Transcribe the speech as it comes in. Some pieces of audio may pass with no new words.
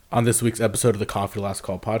On this week's episode of the Coffee Last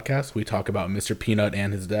Call podcast, we talk about Mr. Peanut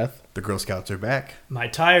and his death. The Girl Scouts are back. My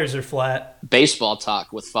tires are flat. Baseball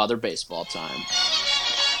talk with Father Baseball Time.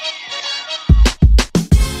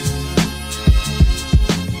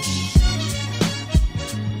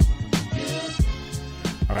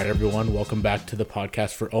 All right, everyone, welcome back to the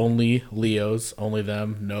podcast for only Leos, only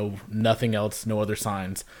them, no, nothing else, no other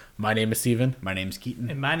signs. My name is Steven. My name's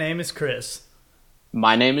Keaton. And my name is Chris.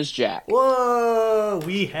 My name is Jack. Whoa,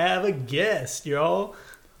 we have a guest, y'all.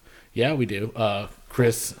 Yeah, we do.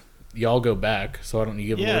 Chris, y'all go back, so I don't need to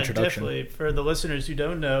give a little introduction. Definitely. For the listeners who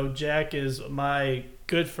don't know, Jack is my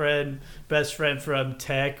good friend, best friend from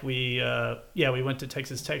Tech. We went to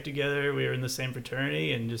Texas Tech together. We were in the same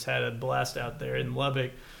fraternity and just had a blast out there in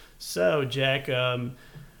Lubbock. So, Jack,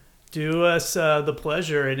 do us the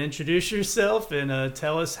pleasure and introduce yourself and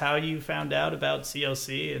tell us how you found out about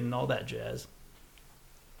CLC and all that jazz.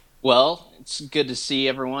 Well, it's good to see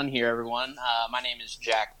everyone here, everyone. My name is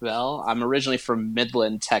Jack Bell. I'm originally from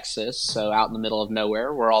Midland, Texas, so out in the middle of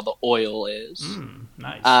nowhere where all the oil is.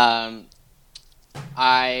 Nice.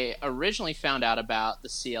 I originally found out about the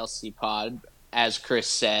CLC pod, as Chris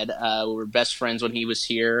said. We were best friends when he was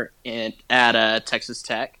here at Texas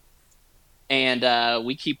Tech. And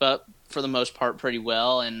we keep up, for the most part, pretty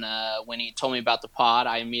well. And when he told me about the pod,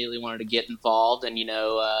 I immediately wanted to get involved and,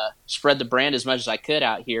 spread the brand as much as I could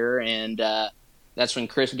out here. And that's when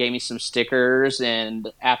Chris gave me some stickers.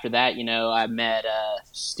 And after that, I met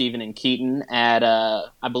Steven and Keaton at,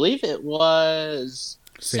 I believe it was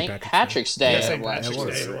St. Patrick's Day. Yeah, St. Patrick's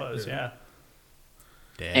Day it was, yeah.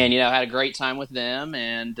 Damn. And, had a great time with them.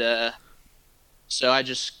 And so I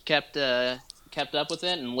just kept up with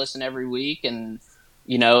it and listened every week. And,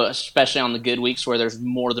 especially on the good weeks where there's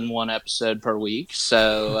more than one episode per week.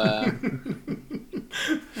 So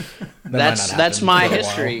that's my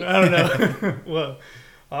history. I don't know. Well,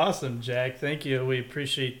 awesome, Jack. Thank you. We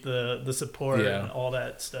appreciate the support and all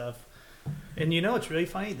that stuff. And it's really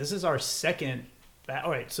funny. This is our second.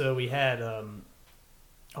 All right, so we had.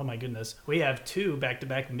 Oh my goodness, we have two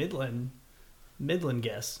back-to-back Midland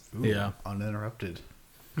guests. Ooh, yeah, uninterrupted.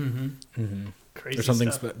 Crazy.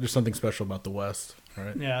 There's something special about the West,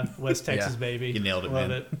 right? Yeah, West Texas, baby. You nailed it, Love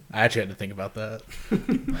man. it. I actually had to think about that.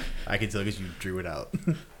 I can tell because you drew it out.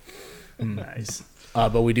 Nice.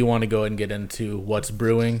 But we do want to go ahead and get into what's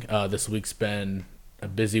brewing. This week's been a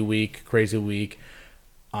busy week, crazy week.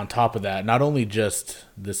 On top of that, not only just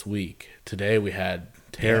this week, today we had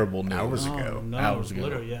terrible news. Hours ago. Hours ago.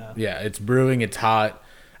 Literally, yeah. Yeah, it's brewing, it's hot.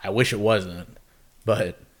 I wish it wasn't,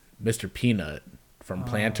 but Mr. Peanut from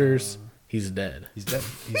Planters, he's dead. He's dead.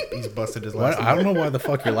 He's busted his last. I don't know why the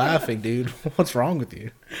fuck you're laughing, dude. What's wrong with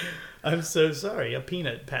you? I'm so sorry. A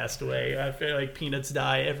peanut passed away. I feel like peanuts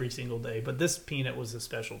die every single day, but this peanut was a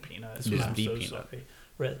special peanut. So I'm the so peanut.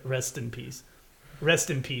 sorry. Rest in peace. Rest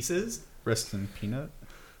in pieces. Rest in peanut.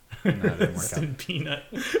 No, it didn't work Rest out. in peanut.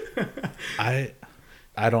 I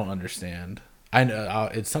don't understand. I know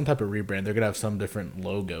it's some type of rebrand. They're gonna have some different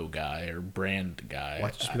logo guy or brand guy.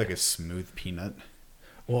 Watch it just be like a smooth peanut.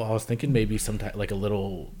 Well, I was thinking maybe some type like a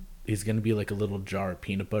little. He's gonna be like a little jar of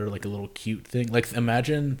peanut butter, like a little cute thing. Like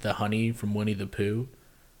imagine the honey from Winnie the Pooh,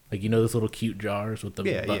 like those little cute jars with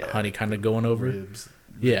the honey kind of going over. Ribs.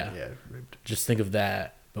 Yeah, ribbed. just think of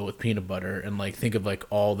that, but with peanut butter, and like think of like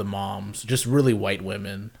all the moms, just really white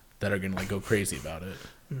women that are gonna like go crazy about it.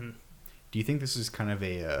 Mm-hmm. Do you think this is kind of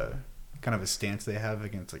a stance they have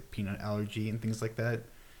against like peanut allergy and things like that,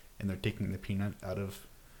 and they're taking the peanut out of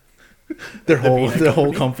Their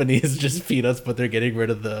whole company is just peanuts, but they're getting rid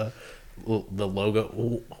of the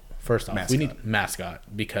logo. First off, we need mascot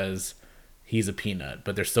because he's a peanut,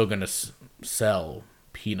 but they're still gonna sell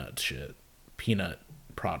peanut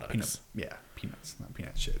products. Peanuts, not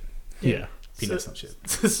peanut shit. Yeah. Peanuts, not shit.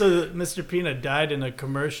 So Mr. Peanut died in a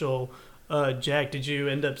commercial. Jack, did you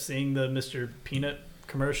end up seeing the Mr. Peanut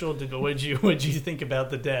commercial? What did you think about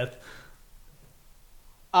the death?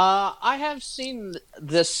 I have seen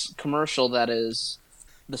this commercial that is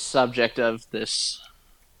the subject of this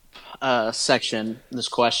this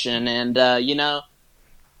question, and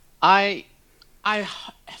I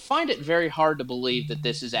find it very hard to believe that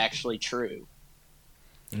this is actually true.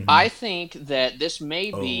 Mm-hmm. I think that this may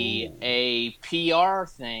be a PR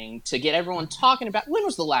thing to get everyone talking about. When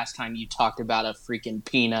was the last time you talked about a freaking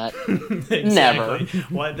peanut? Exactly. Never.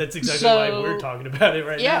 That's exactly why we're talking about it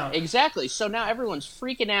right now. Yeah, exactly. So now everyone's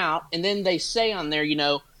freaking out, and then they say on there,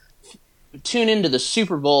 tune into the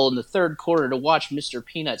Super Bowl in the third quarter to watch Mr.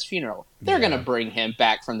 Peanut's funeral. They're going to bring him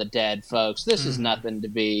back from the dead, folks. This is nothing to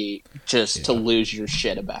be to lose your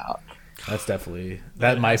shit about. That's definitely...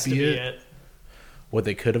 That might be it. What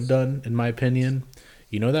they could have done, in my opinion,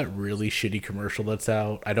 You know that really shitty commercial that's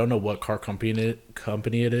out? I don't know what car company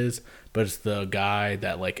it is, but it's the guy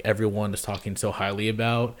that like everyone is talking so highly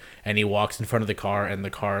about, and he walks in front of the car, and the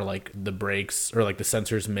car like the brakes or like the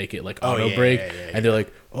sensors make it like auto brake, and they're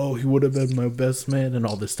like, "Oh, he would have been my best man," and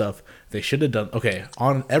all this stuff. They should have done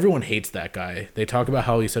everyone hates that guy. They talk about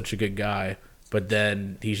how he's such a good guy, but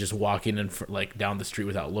then he's just walking in like down the street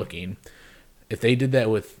without looking. If they did that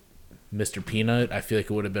with Mr. Peanut, I feel like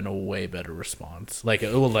it would have been a way better response. Like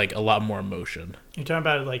it would like a lot more emotion. You're talking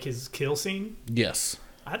about like his kill scene? Yes.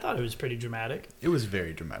 I thought it was pretty dramatic. It was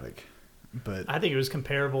very dramatic, but I think it was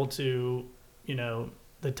comparable to,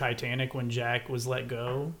 the Titanic when Jack was let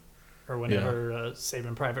go, or whenever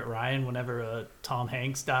Saving Private Ryan, whenever Tom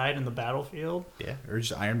Hanks died in the battlefield. Yeah, or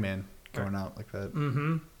just Iron Man going out like that.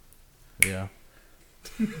 Mm-hmm. Yeah.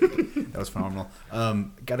 That was phenomenal.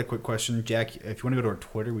 Got a quick question, Jack. If you want to go to our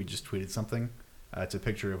Twitter, we just tweeted something. It's a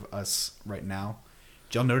picture of us right now.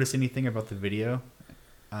 Did y'all notice anything about the video,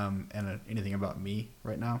 and anything about me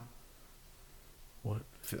right now? What?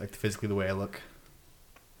 Like physically the way I look.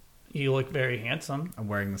 You look very handsome. I'm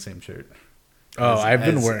wearing the same shirt. Oh, I've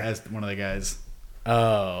been wearing as one of the guys.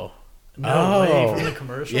 Oh. No way, from the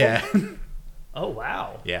commercial? Yeah. Oh,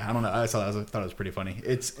 wow. Yeah, I don't know. I thought it was pretty funny.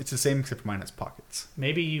 It's the same except for mine has pockets.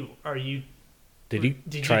 Maybe Did you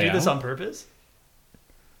do out? this on purpose?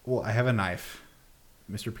 Well, I have a knife.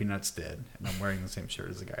 Mr. Peanut's dead, and I'm wearing the same shirt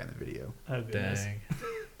as the guy in the video. Oh, goodness. Dang.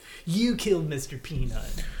 You killed Mr.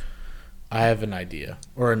 Peanut. I have an idea,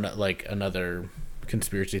 or another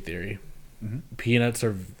conspiracy theory. Mm-hmm. Peanuts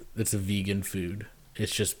it's a vegan food.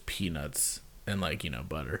 It's just peanuts and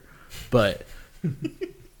butter, but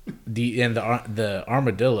the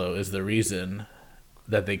armadillo is the reason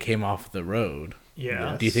that they came off the road.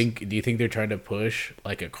 Yeah. Do you think they're trying to push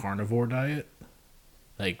like a carnivore diet?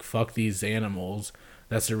 Like fuck these animals.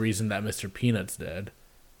 That's the reason that Mr. Peanut's dead.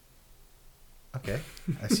 Okay,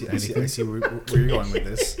 I see where you're going with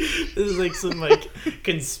this. This is like some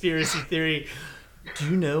conspiracy theory. Do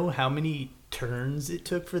you know how many turns it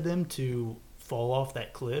took for them to fall off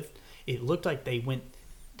that cliff? It looked like they went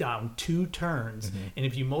down 2 turns, and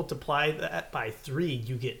if you multiply that by 3,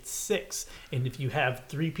 you get 6. And if you have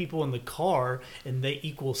 3 people in the car, and they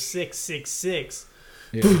equal 6, 6, 6.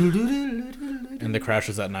 Yeah. And the crash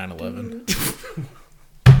was at 9/11.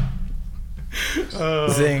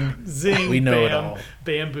 Zing! We know bam, it all.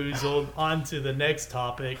 Bamboozled. On to the next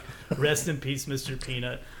topic. Rest in peace, Mr.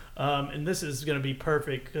 Peanut. And this is going to be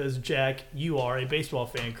perfect because Jack, you are a baseball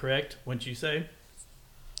fan, correct? Wouldn't you say?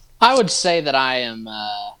 I would say that I am.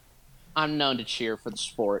 I'm known to cheer for the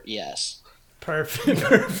sport. Yes.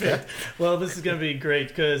 Perfect. Well, this is going to be great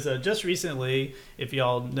because just recently, if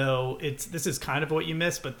y'all know, this is kind of what you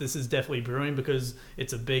missed, but this is definitely brewing because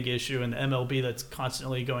it's a big issue in the MLB that's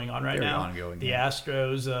constantly going on right Very now. ongoing, the yeah.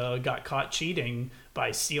 Astros got caught cheating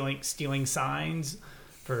by stealing signs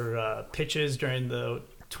for pitches during the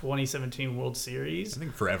 2017 World Series. I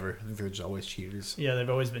think forever. I think there's always cheaters. Yeah,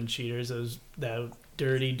 they've always been cheaters. That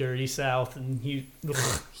dirty South and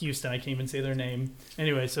Houston. I can't even say their name.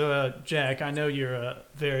 Anyway, so Jack, I know you're a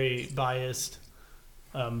very biased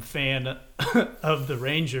fan of the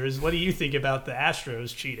Rangers. What do you think about the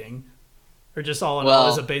Astros cheating, or just all in all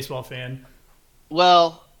as a baseball fan?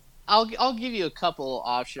 Well, I'll give you a couple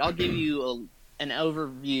options. I'll give you an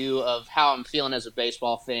overview of how I'm feeling as a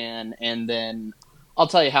baseball fan, and then I'll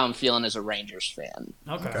tell you how I'm feeling as a Rangers fan.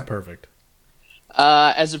 Okay. Perfect.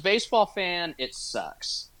 As a baseball fan, it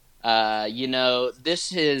sucks. This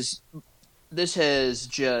has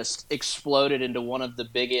just exploded into one of the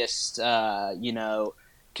biggest,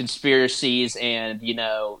 conspiracies and,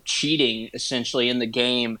 cheating essentially in the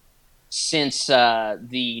game since the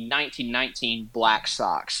 1919 Black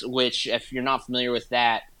Sox, which, if you're not familiar with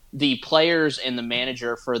that, the players and the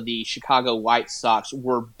manager for the Chicago White Sox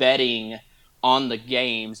were betting on the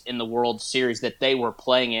games in the World Series that they were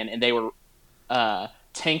playing in, and they were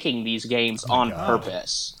tanking these games on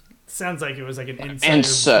purpose. Sounds like it was like an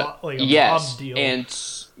insider, mob deal.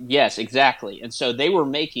 Yes, exactly. And so they were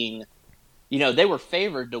making, they were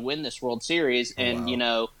favored to win this World Series, and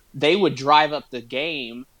they would drive up the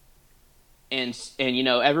game, and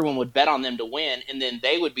everyone would bet on them to win, and then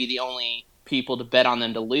they would be the only people to bet on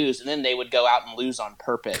them to lose, and then they would go out and lose on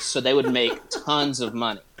purpose. So they would make tons of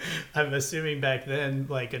money. I'm assuming back then,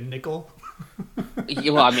 like a nickel.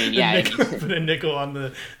 Well, I mean, yeah. Put a nickel on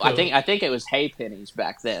the. I think it was hay pennies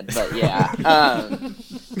back then, but yeah.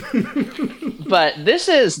 But this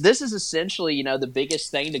is essentially the biggest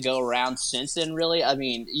thing to go around since then. Really, I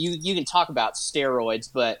mean, you can talk about steroids,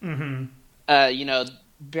 but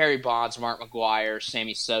Barry Bonds, Mark McGwire,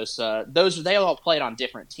 Sammy Sosa, they all played on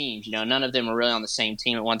different teams. You know, none of them were really on the same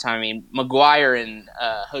team at one time. I mean, McGwire and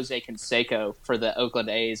Jose Canseco for the Oakland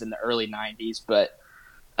A's in the early 90s. But,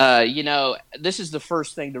 you know, this is the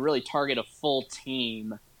first thing to really target a full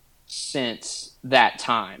team since that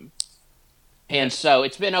time. And so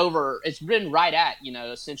it's been right at, you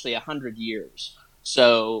know, essentially 100 years.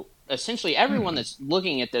 So essentially everyone that's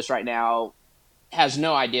looking at this right now has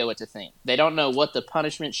no idea what to think. They don't know what the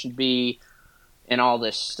punishment should be and all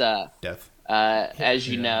this stuff. Death. As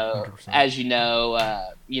you know,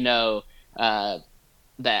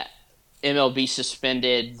 that MLB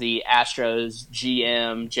suspended the Astros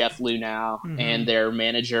GM Jeff Luhnow and their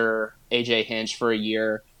manager AJ Hinch for a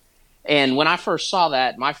year. And when I first saw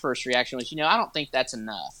that, my first reaction was, you know, I don't think that's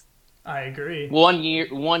enough. I agree. 1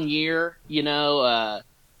 year, you know,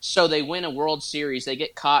 so they win a World Series, they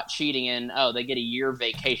get caught cheating, and they get a year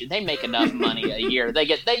vacation. They make enough money a year. They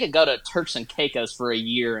could go to Turks and Caicos for a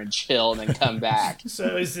year and chill, and then come back.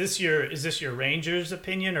 So is this your Rangers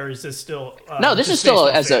opinion, or is this still? No, this is still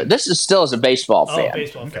as a baseball fan. Oh,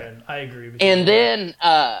 baseball fan. I agree with and you.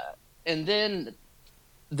 Then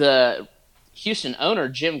the Houston owner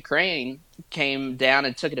Jim Crane came down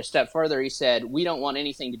and took it a step further. He said, "We don't want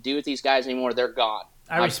anything to do with these guys anymore. They're gone."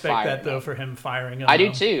 I respect that though for him firing them. I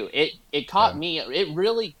do too. It caught me. It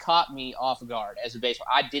really caught me off guard as a baseball.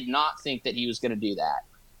 I did not think that he was going to do that,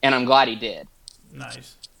 and I'm glad he did.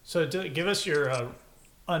 Nice. So give us your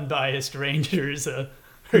unbiased Rangers or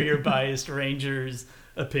your biased Rangers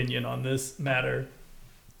opinion on this matter.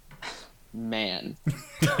 Man,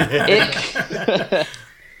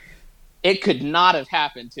 it could not have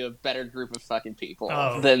happened to a better group of fucking people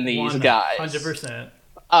than these guys. 100%.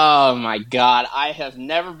 Oh my God, I have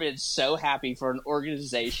never been so happy for an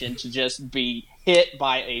organization to just be hit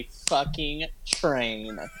by a fucking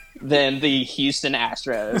train than the Houston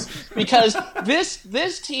Astros. Because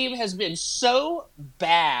this team has been so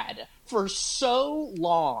bad for so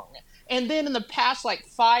long. And then in the past,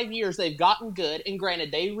 5 years, they've gotten good. And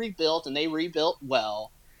granted, they rebuilt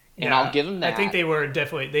well. And yeah, I'll give them that. I think they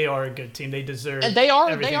are a good team. They deserve. And they are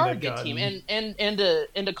a good team. And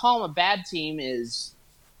to call them a bad team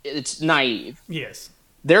it's naive. Yes.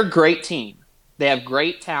 They're a great team. They have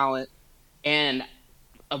great talent. And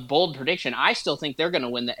a bold prediction, I still think they're going to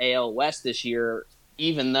win the AL West this year,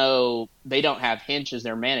 even though they don't have Hinch as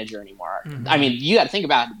their manager anymore. Mm-hmm. I mean, you got to think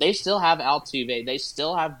about it. They still have Altuve. They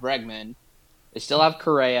still have Bregman. They still have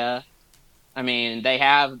Correa. I mean, they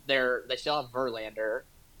still have Verlander,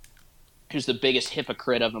 who's the biggest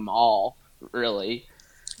hypocrite of them all, really.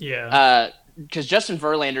 Yeah. Because Justin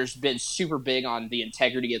Verlander's been super big on the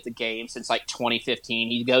integrity of the game since 2015.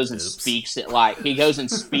 He goes and speaks at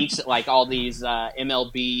all these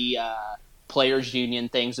MLB players union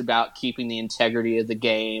things about keeping the integrity of the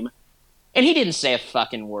game, and he didn't say a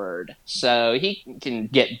fucking word. So he can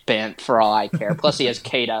get bent for all I care. Plus he has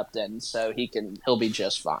Kate Upton, so he'll be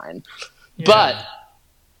just fine. Yeah.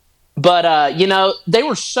 But you know, they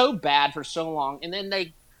were so bad for so long, and then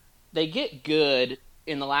they get good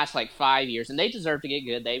in the last 5 years, and they deserve to get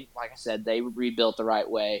good. They, like I said, they rebuilt the right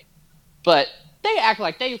way, but they act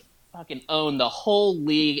like they fucking own the whole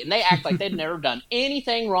league, and they act like they've never done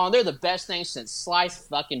anything wrong. They're the best thing since sliced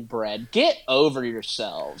fucking bread. Get over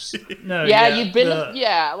yourselves. You've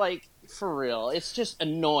been for real. It's just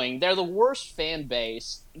annoying. They're the worst fan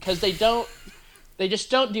base because they just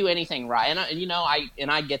don't do anything right.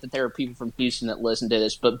 And I get that there are people from Houston that listen to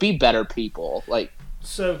this, but be better people.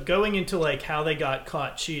 So going into how they got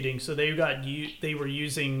caught cheating, so they were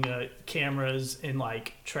using cameras in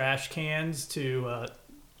trash cans to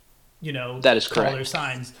that is correct. Call their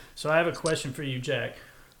signs. So I have a question for you, Jack.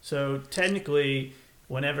 So technically,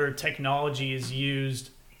 whenever technology is used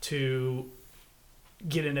to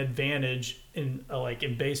get an advantage in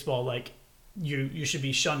baseball, you should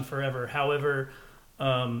be shunned forever. However,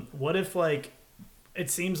 what if it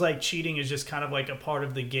seems like cheating is just kind of a part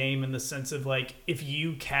of the game in the sense of if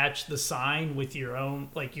you catch the sign with your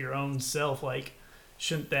own self,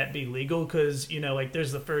 shouldn't that be legal? Because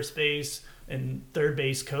there's the first base and third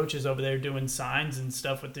base coaches over there doing signs and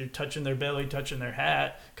stuff with their touching their belly, touching their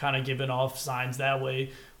hat, kind of giving off signs that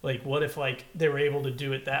way. What if they were able to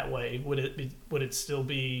do it that way? Would it still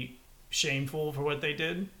be shameful for what they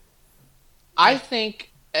did? I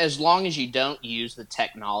think as long as you don't use the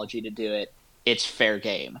technology to do it, it's fair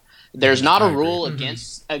game. There's not a rule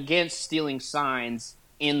against stealing signs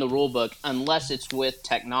in the rule book unless it's with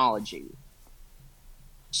technology.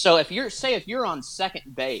 So if you're on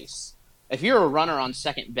second base, if you're a runner on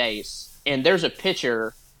second base and there's a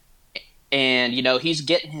pitcher and he's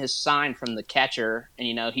getting his sign from the catcher and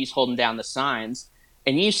he's holding down the signs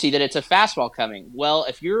and you see that it's a fastball coming. Well,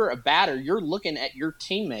 if you're a batter, you're looking at your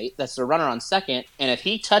teammate that's the runner on second, and if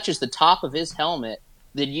he touches the top of his helmet,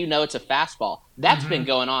 then you know it's a fastball. That's been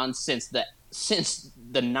going on since the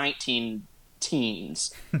 19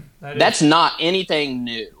 teens. That's not anything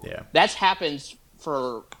new. Yeah. That's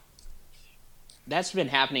been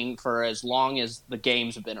happening for as long as the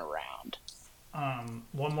games have been around.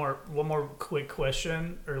 One more quick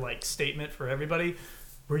question or like statement for everybody.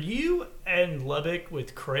 Were you in Lubbock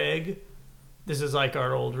with Craig? This is like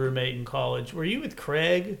our old roommate in college. Were you with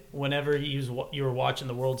Craig whenever you were watching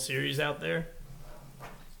the World Series out there?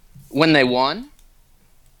 When they won?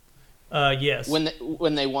 Yes.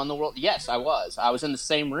 When they won the World, yes, I was. I was in the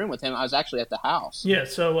same room with him. I was actually at the house. Yeah.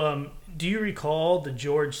 So, do you recall the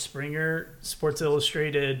George Springer Sports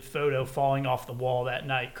Illustrated photo falling off the wall that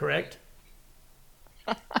night? Correct.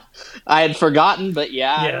 I had forgotten, but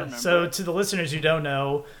yeah. I remember. So to the listeners who don't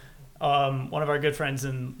know, one of our good friends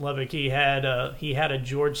in Lubbock, he had a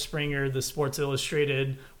George Springer, the Sports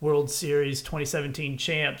Illustrated World Series 2017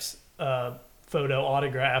 champs photo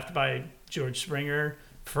autographed by George Springer,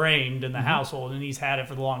 framed in the household, and he's had it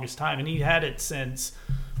for the longest time, and he had it since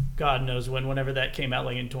God knows whenever that came out,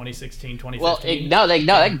 like in 2016, 2015. Well,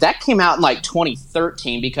 that came out in like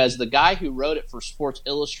 2013 because the guy who wrote it for Sports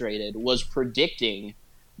Illustrated was predicting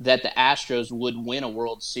that the Astros would win a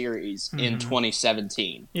World Series in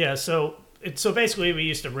 2017. Yeah, so basically we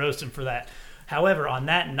used to roast him for that. However, on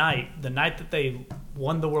that night, the night that they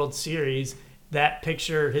won the World Series, that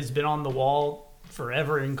picture has been on the wall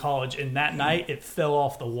forever in college, and that night it fell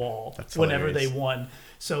off the wall. That's whenever hilarious. they won.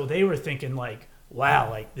 So they were thinking like, wow,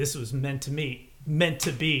 like this was meant to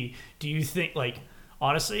be. Do you think, like,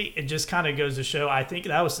 honestly, it just kind of goes to show, I think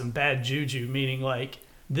that was some bad juju, meaning like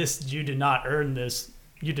you did not earn this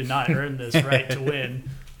right to win.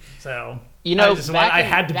 So I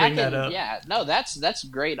had to bring that up. Yeah, no, that's a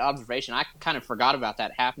great observation. I kind of forgot about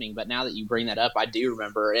that happening, but now that you bring that up, I do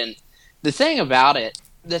remember. And the thing about it,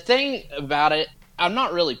 I'm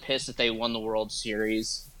not really pissed that they won the World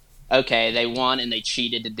Series. Okay, they won and they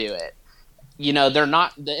cheated to do it. The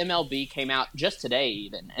MLB came out just today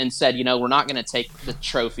even and said, we're not going to take the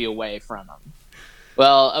trophy away from them.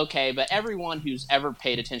 Well, okay, but everyone who's ever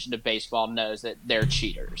paid attention to baseball knows that they're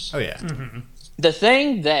cheaters. Oh, yeah. Mm-hmm. The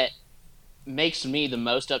thing that makes me the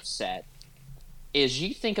most upset is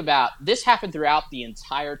you think about this happened throughout the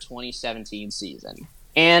entire 2017 season,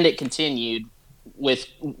 and it continued with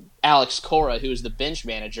Alex Cora, who was the bench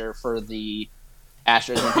manager for the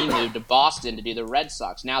Astros, and he moved to Boston to do the Red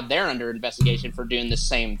Sox. Now they're under investigation for doing the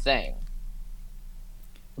same thing.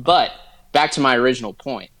 But back to my original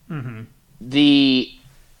point. Mm-hmm. The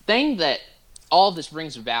thing that all this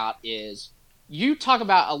brings about is you talk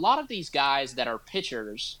about a lot of these guys that are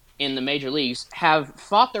pitchers in the major leagues have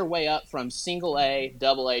fought their way up from single A,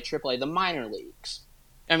 double A, triple A, the minor leagues.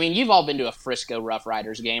 I mean, you've all been to a Frisco Rough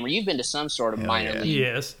Riders game, or you've been to some sort of minor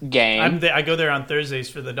league game. I go there on Thursdays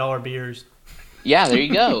for the $1 beers. Yeah, there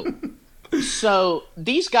you go. So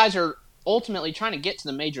these guys are ultimately trying to get to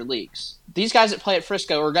the major leagues. These guys that play at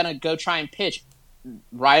Frisco are going to go try and pitch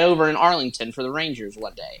right over in Arlington for the Rangers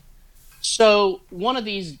one day. So one of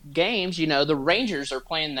these games, the Rangers are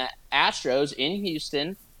playing the Astros in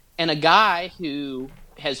Houston, and a guy who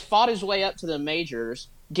has fought his way up to the majors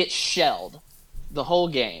gets shelled the whole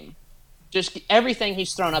game. Just everything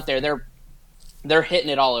he's thrown up there, they're hitting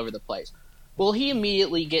it all over the place. Well, he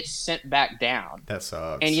immediately gets sent back down. That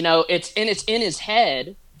sucks. And it's in his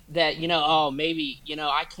head that maybe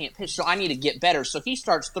I can't pitch, so I need to get better. So he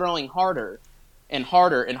starts throwing harder and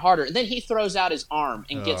harder and harder. And then he throws out his arm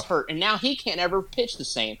and gets hurt, and now he can't ever pitch the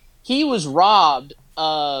same. He was robbed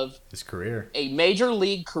of his career, a major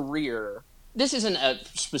league career. This isn't a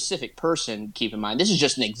specific person, keep in mind. This is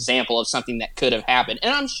just an example of something that could have happened,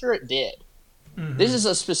 and I'm sure it did. Mm-hmm. This is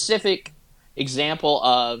a specific example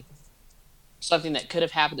of something that could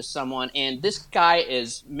have happened to someone, and this guy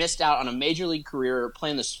is missed out on a major league career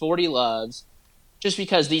playing the sport he loves just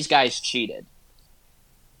because these guys cheated.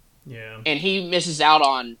 Yeah. And he misses out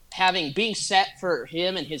on being set for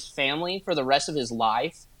him and his family for the rest of his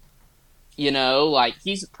life. Like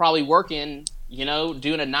he's probably working,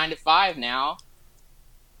 doing a 9 to 5 now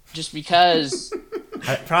just because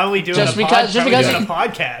probably doing just a because doing a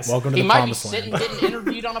podcast. Welcome to he the might be promised sitting land. getting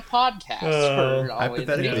interviewed on a podcast.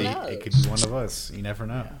 Hypothetically, it could be one of us. You never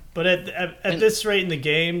know. But at this rate in the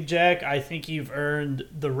game, Jack, I think you've earned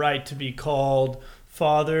the right to be called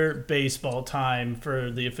Father Baseball Time for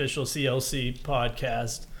the official CLC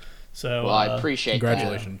podcast. So, well, I appreciate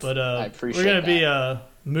congratulations. That. But I appreciate we're going to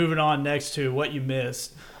be moving on next to what you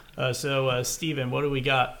missed. So, Steven, what do we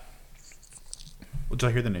got? Well, did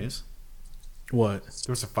I hear the news? What?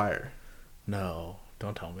 There was a fire. No,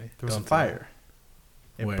 don't tell me. There was Don't a tell me. fire.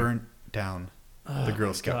 It Where? burnt down the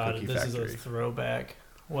Girl Scout God, cookie this factory. is a throwback.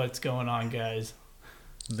 What's going on, guys?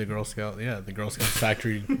 The Girl Scout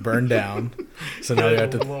factory burned down. So now we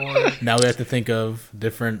have Good to Lord. now we have to think of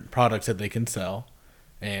different products that they can sell.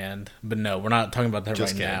 But no, we're not talking about that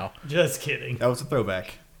Just right kidding. now. Just kidding. That was a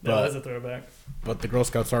throwback. That but- was a throwback. But the Girl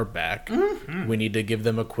Scouts are back. Mm-hmm. We need to give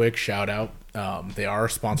them a quick shout out. They are our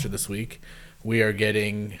sponsor this week. We are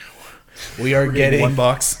getting One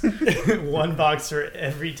box. One box for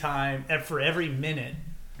every time, for every minute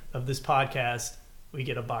of this podcast, we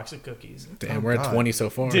get a box of cookies. Damn, Oh, we're at God. 20 so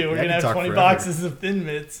far. Dude, we're Yeah, I gonna can have talk 20 forever. boxes of Thin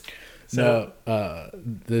Mints. So,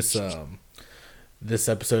 This this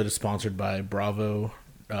episode is sponsored by Bravo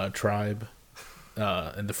Tribe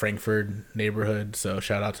in the Frankfurt neighborhood, so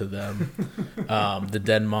shout out to them. The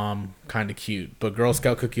Den Mom, kind of cute, but Girl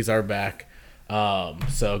Scout cookies are back.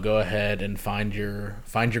 So go ahead and find your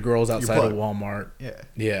girls outside of plug. Walmart.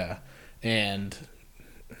 Yeah, and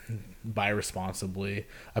buy responsibly.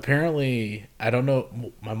 Apparently, I don't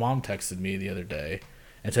know. My mom texted me the other day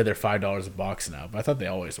and said they're $5 a box now, but I thought they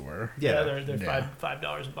always were. yeah, they're Yeah.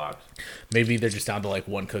 $5 a box. Maybe they're just down to like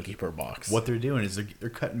one cookie per box. What they're doing is they're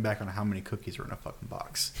cutting back on how many cookies are in a fucking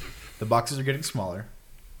box. The boxes are getting smaller.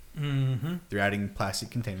 Mm-hmm. They're adding plastic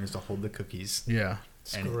containers to hold the cookies. Yeah.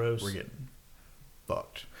 It's and gross. we're getting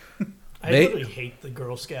fucked. I They- literally hate the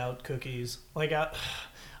Girl Scout cookies. Like,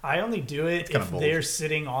 I only do it kinda if bold. they're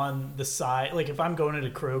sitting on the side. Like, if I'm going into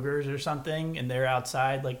Kroger's or something and they're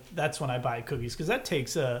outside, like, that's when I buy cookies. Because that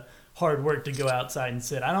takes hard work to go outside and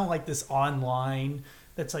sit. I don't like this online.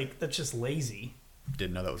 That's just lazy.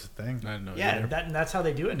 Didn't know that was a thing. I don't know. Yeah, either. that's how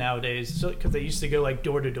they do it nowadays. So because they used to go like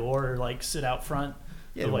door to door or like sit out front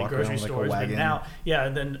Yeah, of like walk around grocery with, like, a stores. But wagon. now, yeah,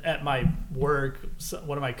 and then at my work,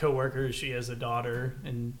 one of my coworkers, she has a daughter,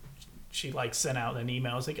 and she like sent out an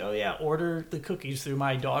email. It's like, oh yeah, order the cookies through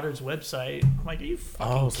my daughter's website. I'm like, are you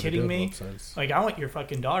fucking so they kidding do me? have websites. Like, I want your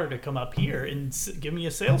fucking daughter to come up here and give me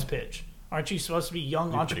a sales pitch. Aren't you supposed to be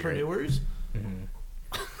young You're pretty great. entrepreneurs?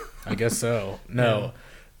 I guess so. No,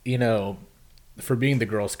 you know, for being the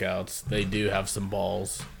Girl Scouts, they do have some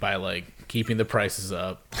balls by like keeping the prices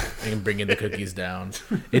up and bringing the cookies down.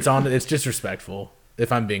 It's disrespectful.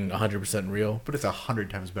 If I'm being 100% real, But it's 100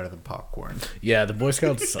 times better than popcorn. yeah, the Boy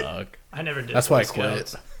Scouts suck. I never did. That's why I Boy quit.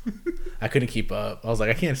 Scouts. I couldn't keep up. I was like,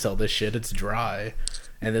 I can't sell this shit. It's dry,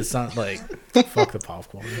 and it's not like fuck the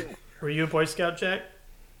popcorn. Were you a Boy Scout, Jack?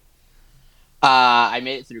 I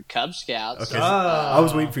made it through Cub Scouts. Okay. Ah. I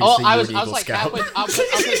was waiting for you to Oh, say I you was were an Eagle like Scout. halfway. I'll put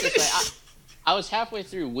it this way. I was halfway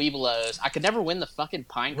through Weeblos. I could never win the fucking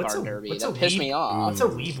pine card derby. That pissed me off. What's a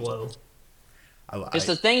Weeblo? It's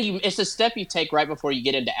the thing. It's the step you take right before you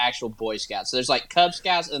get into actual Boy Scouts. So there's like Cub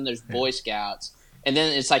Scouts and there's Boy Scouts, and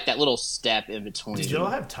then it's like that little step in between. Did y'all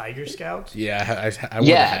have Tiger Scouts? Yeah, I would've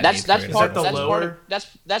Yeah, had that's eighth grade. part- that's the part of lower?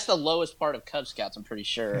 that's the lowest part of Cub Scouts. I'm pretty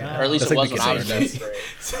sure, Yeah. or at least That's it like was when I was the in beginning.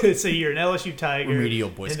 fifth grade. So you're an LSU Tiger, Remedial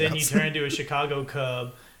Boy and then you Scouts. turn into a Chicago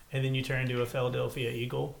Cub, and then you turn into a Philadelphia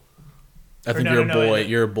Eagle. I think Or you're a no, boy. and-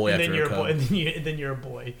 You're a boy and after then a you're cub. boy, and then you're a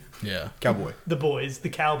boy. Yeah, Cowboy. The boys, the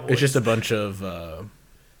Cowboys. it's just a bunch of. Oh,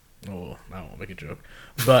 I won't make a joke,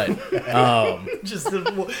 but just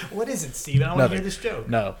what is it, Steven? I want to Nothing. hear this joke.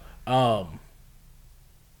 no.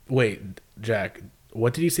 Wait, Jack.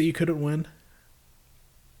 What did you say you couldn't win?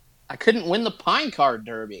 I couldn't win the pine card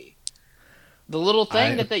derby. The little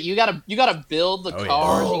thing that you gotta build the Oh, yeah.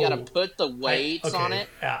 cars. You Oh. gotta put the weights okay. on it.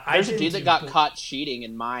 Yeah, There's a didn't dude that do got bo- caught cheating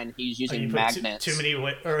in mine. He's Oh, using you put magnets. Too many.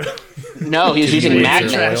 Or No, he was Too using many Were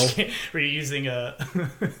you magnets. oil? Were you using a?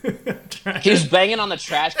 He was banging on the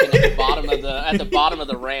trash can at the bottom of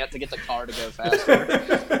the ramp to get the car to go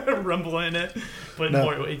faster. rumbling it, but No.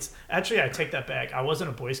 more. It's actually I take that back. I wasn't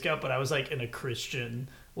a Boy Scout, but I was like in a Christian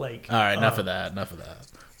like. All right, enough of that. Enough of that.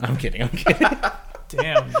 I'm kidding.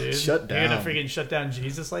 Damn, dude. Shut You're gonna down. freaking shut down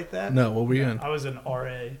Jesus like that? No, what were you in? I was an RA,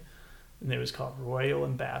 and it was called Royal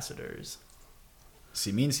Ambassadors.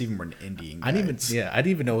 See, me and Steven were in Indian I didn't even. guides. Yeah, I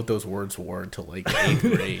didn't even know what those words were until like 8th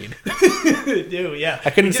grade. Dude, yeah.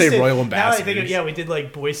 I couldn't We just say did- Royal Now I think Ambassadors. of, yeah, we did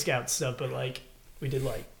like Boy Scout stuff, but like we did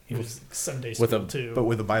like it was Sunday school With a- too. But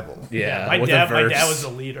with the Bible. Yeah, my with a dad verse. was the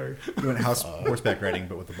leader. We went house horseback riding,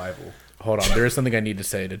 but with the Bible. Hold on, there is something I need to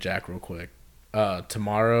say to Jack real quick.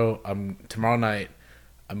 Tomorrow night,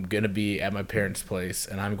 I'm gonna be at my parents' place,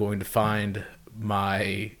 and I'm going to find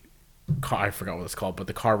my car. I forgot what it's called, but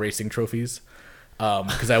the car racing trophies.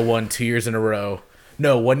 Because I won 2 years in a row.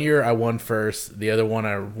 No, 1 year I won first. The other one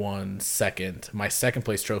I won second. My second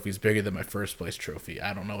place trophy is bigger than my first place trophy.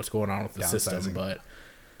 I don't know what's going on with the system, Downsizing.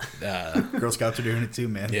 but Girl Scouts are doing it too,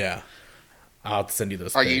 man. yeah. I'll have to send you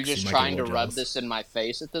those. Are pics. you just might get trying a to little rub jealous. this in my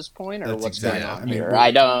face at this point, or That's what's exactly- going on I mean, here? we're-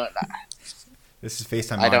 I don't. This is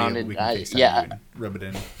FaceTime I audio. don't- We can FaceTime yeah. you and rub it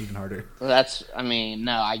in even harder. That's. I mean,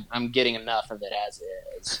 no. I'm getting enough of it as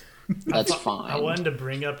is. That's fine. I wanted to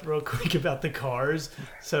bring up real quick about the cars.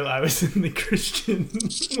 So I was in the Christian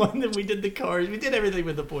one that we did the cars. We did everything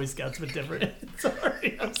with the Boy Scouts, but different.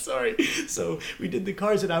 I'm sorry. So we did the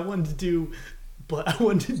cars, and I wanted to do, but I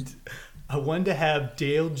wanted to have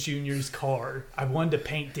Dale Jr.'s car. I wanted to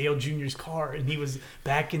paint Dale Jr.'s car, and he was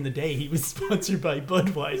back in the day. He was sponsored by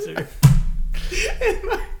Budweiser.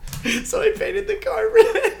 So I painted the car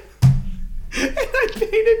red, and I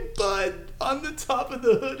painted Bud on the top of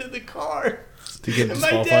the hood of the car. To get And my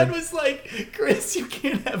disqualified. dad was like, "Chris, you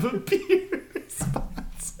can't have a beer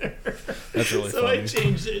sponsor." That's really so I funny.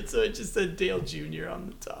 changed it. So it just said Dale Jr. on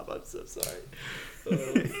the top. I'm so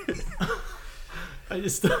sorry. I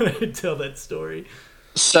just thought I'd tell that story.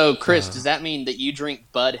 So, Chris, does that mean that you drink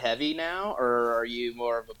Bud Heavy now, or are you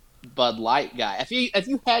more of a Bud Light guy? If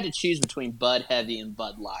you had to choose between Bud Heavy and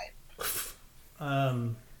Bud Light,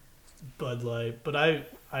 Bud Light, but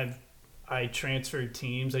I transferred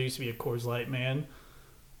teams. I used to be a Coors Light man,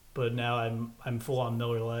 but now I'm full on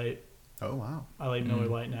Miller Lite. Oh wow! I like Miller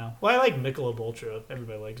Lite now. Well, I like Michelob Ultra.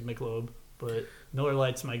 Everybody likes Michelob, but Miller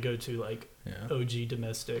Lite's my go-to, like Yeah. OG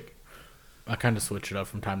domestic. I kind of switch it up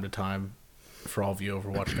from time to time. For all of you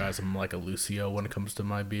Overwatch guys, I'm like a Lucio when it comes to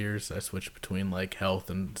my beers. I switch between like health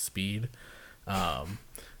and speed.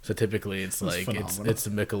 So typically it's That's like phenomenal. it's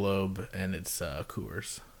Michelob and it's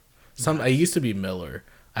Coors. I used to be Miller.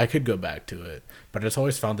 I could go back to it, but I just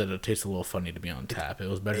always found that it tastes a little funny to be on tap. It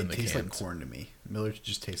was better It in the tastes like cans. corn to me. Miller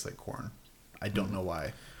just tastes like corn. I don't know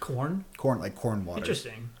why. Corn? Corn, like corn water.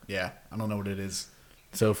 Interesting. Yeah, I don't know what it is.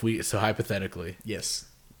 So hypothetically, Yes,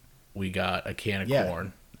 we got a can of Yeah.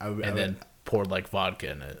 corn I would- and then poured like vodka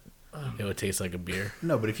in it. It would taste like a beer.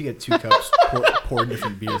 no, but if you get 2 cups, pour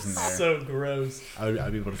different beers in there. So gross.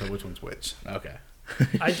 I'd be able to tell which one's which. Okay.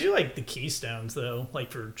 I do like the Keystones though.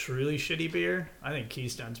 Like for truly shitty beer, I think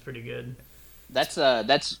Keystone's pretty good.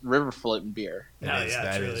 that's river floating beer. No, It is- yeah,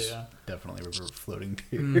 it's that really, is yeah. definitely river floating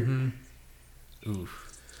beer. Mm-hmm.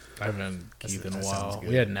 Oof. I haven't had Keith in a that sounds while. good.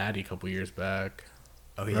 We had Natty a couple years back.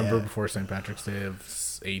 Oh yeah, Remember before St. Patrick's Day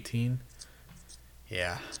of 18?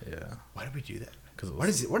 yeah. Yeah. Why did we do that? Because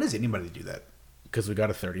Why does anybody do that? we got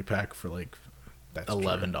a 30 pack for like That's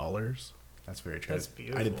 $11 True. That's very true. That's I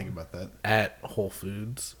beautiful. didn't think about that. at Whole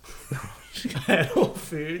Foods. At Whole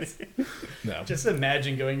Foods. No. Just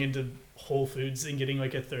imagine going into Whole Foods and getting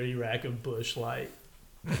like a 30 rack of Busch Light.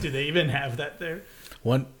 Do they even have that there?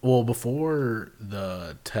 Before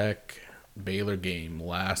the Tech Baylor game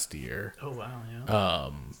last year, Oh wow, yeah.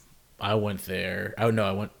 I went there. I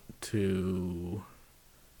went to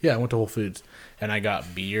Whole Foods and I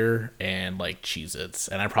got beer and like Cheez-Its,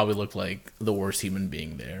 and I probably looked like the worst human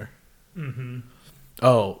being there. Mm-hmm.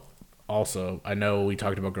 Oh, also, I know we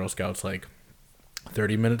talked about Girl Scouts like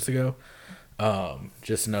 30 minutes ago.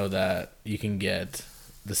 Just know that you can get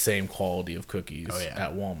the same quality of cookies Oh, yeah.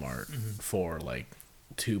 at Walmart for like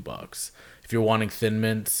 $2. If you're wanting Thin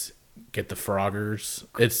Mints, get the Froggers.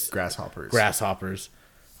 It's Grasshoppers.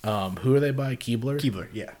 Who are they by? Keebler,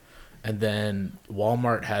 yeah. And then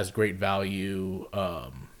Walmart has great value.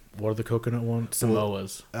 What are the coconut ones?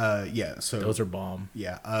 Samoas. Yeah. So Those are bomb.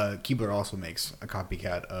 yeah. Keebler also makes a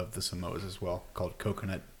copycat of the Samoas as well, called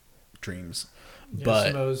Coconut Dreams. Yeah,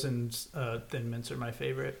 But- Samoas and Thin Mints are my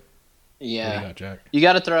favorite. What do you Yeah, got, Jack? you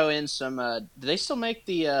got to throw in some. Do they still make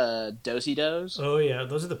the Dozy Does? Oh yeah,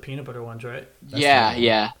 those are the peanut butter ones, right? Yeah,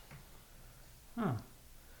 yeah. Huh.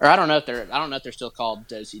 Or I don't know if they're still called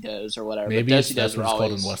Dozy Does or whatever. Maybe but it's, Dozy that's Does what are it's called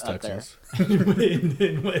always in West up there. Texas.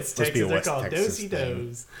 in West Must be a Texas, they're West called Texas Dosey thing.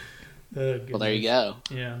 Does. Well, there you go.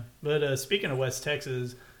 Yeah, but speaking of West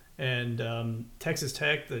Texas and Texas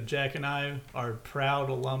Tech, the Jack and I are proud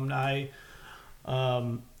alumni.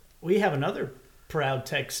 We have another proud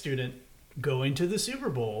Tech student going to the Super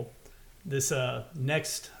Bowl this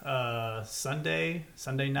next Sunday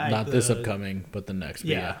night. Not this upcoming, but the next. But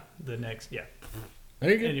Yeah, the next. Yeah.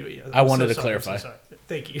 There you go. Anyway, yeah, I I'm wanted to sorry, I'm clarify. sorry.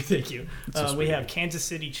 Thank you. so We sweet. have Kansas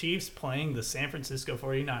City Chiefs playing the San Francisco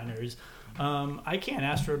 49ers. I can't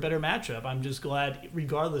ask for a better matchup. I'm just glad,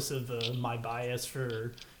 regardless of my bias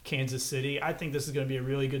for Kansas City, I think this is going to be a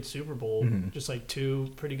really good Super Bowl. Mm-hmm. Just like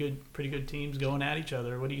two pretty good teams going at each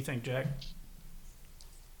other. What do you think, Jack?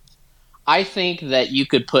 I think that you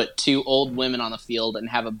could put two old women on the field and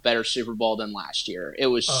have a better Super Bowl than last year. It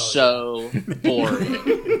was so boring.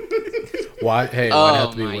 Why? Hey, why'd it Oh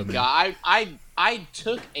have to be my women? god! I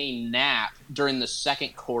took a nap during the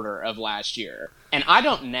second quarter of last year, and I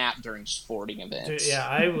don't nap during sporting events. Dude, yeah,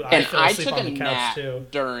 I fell asleep took on the a couch nap too.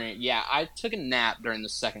 I took a nap during the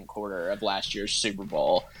second quarter of last year's Super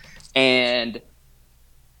Bowl, and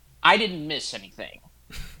I didn't miss anything.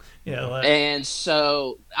 Yeah, and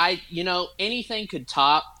so anything could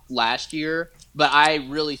top last year, but I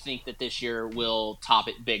really think that this year will top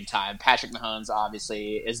it big time. Patrick Mahomes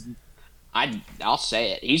obviously is. I'll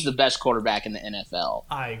say it. He's the best quarterback in the NFL.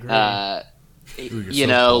 I agree.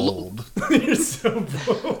 Bold. You're so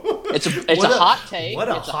bold. It's a hot take. What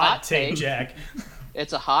a it's hot take, Jack.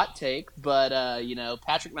 It's a hot take, but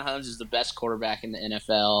Patrick Mahomes is the best quarterback in the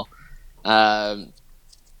NFL. I'm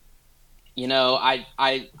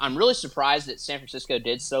really surprised that San Francisco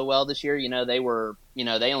did so well this year. They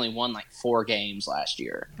only won like 4 games last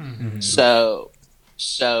year. Mm-hmm.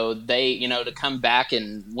 So they, to come back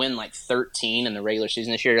and win like 13 in the regular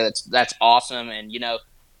season this year, that's awesome. And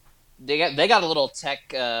they got a little tech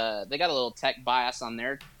bias on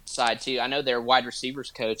their side too. I know their wide receivers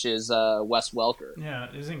coach is Wes Welker.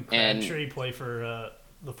 Yeah, isn't Crabtree play for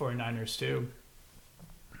the 49ers too?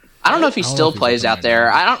 I don't know if he still plays out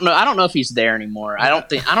there. I don't know if he's there anymore. I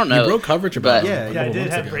don't know. You broke coverage about it. Yeah, I did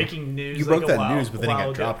have breaking news. You broke that news, but then he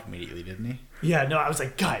got dropped immediately, didn't he? Yeah, no, I was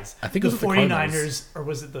like, guys, I think it was the 49ers, or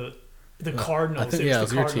was it the Cardinals? I think, it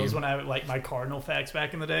was the your Cardinals team. when I like my Cardinal facts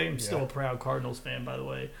back in the day. I'm still a proud Cardinals fan, by the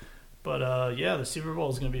way. But the Super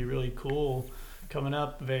Bowl is going to be really cool coming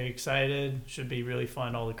up. Very excited. Should be really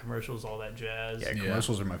fun. All the commercials, all that jazz. Yeah,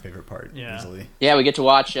 commercials are my favorite part. Yeah. Easily. Yeah, we get to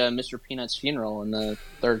watch Mr. Peanut's funeral in the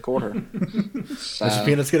third quarter. Mr.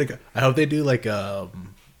 Peanut's gonna go. I hope they do like a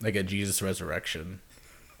Jesus resurrection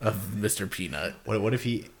of Mr. Peanut. What if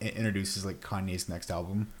he introduces like Kanye's next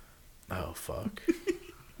album? Oh fuck.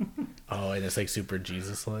 Oh, and it's like super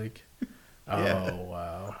Jesus like. Oh Yeah.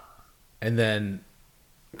 Wow. And then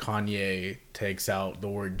Kanye takes out the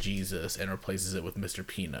word Jesus and replaces it with Mr.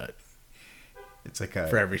 Peanut. It's like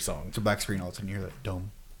for every song. It's a black screen all of a sudden you hear that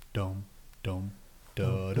dome, dome, dome,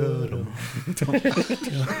 da da dome.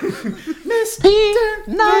 Mr.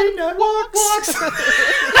 Peanut walks.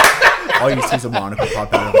 All you see is a monocle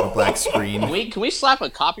pop out of a black screen. Can we slap a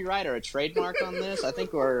copyright or a trademark on this? I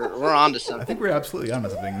think we're on to something. I think we're absolutely on to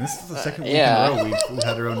something. This is the second week in a row we've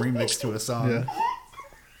had our own remix to a song. Yeah.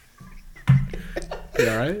 You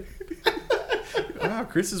all right? Wow,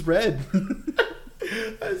 Chris is red.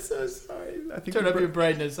 I'm so sorry. I think Turn up your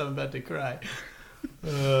brightness. I'm about to cry.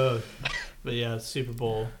 But yeah, Super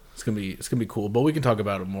Bowl. It's gonna be cool. But we can talk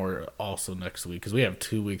about it more also next week because we have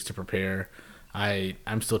 2 weeks to prepare.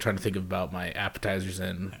 I'm still trying to think about my appetizers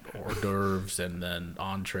and hors d'oeuvres and then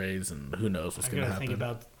entrees and who knows what's gonna happen. I gotta think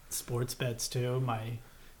about sports bets too. My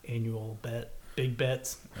annual bet, big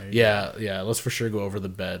bets. Yeah. Let's for sure go over the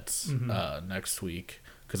bets next week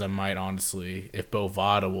because I might honestly, if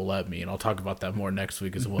Bovada will let me, and I'll talk about that more next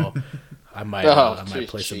week as well. I might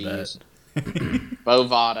place a bet.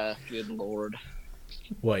 Bovada, good lord.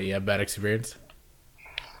 What? You have bad experience?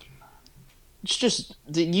 It's just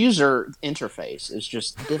the user interface is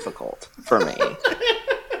just difficult for me.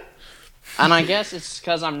 And I guess it's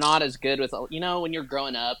because I'm not as good with, when you're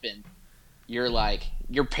growing up and you're like,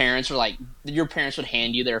 your parents would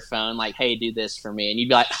hand you their phone like, hey, do this for me. And you'd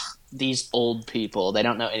be like, these old people, they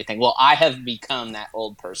don't know anything. Well, I have become that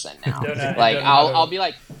old person now. I'll be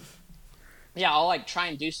like, I'll like try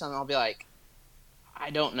and do something. I'll be like,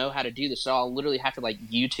 I don't know how to do this. So I'll literally have to like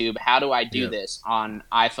YouTube, how do I do this on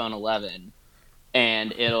iPhone 11?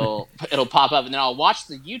 And it'll pop up, and then I'll watch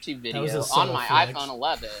the YouTube video on my iPhone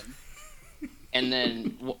 11, and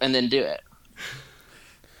then do it.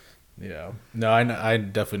 Yeah, no, I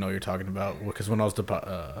definitely know what you're talking about because when I was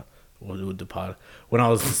when I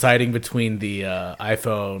was deciding between the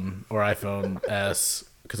iPhone or iPhone S,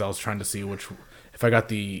 because I was trying to see which, if I got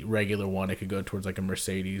the regular one, it could go towards like a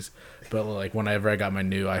Mercedes, but like whenever I got my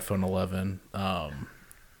new iPhone 11,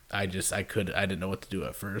 I didn't know what to do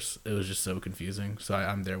at first. It was just so confusing. So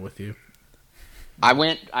I'm there with you. I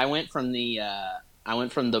went from the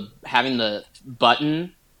having the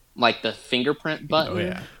button, like the fingerprint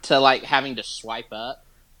button, to like having to swipe up.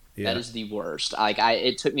 Yeah. That is the worst. Like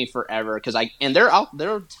it took me forever because there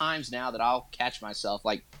are times now that I'll catch myself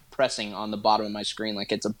like pressing on the bottom of my screen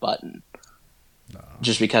like it's a button,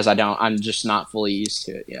 just because I'm just not fully used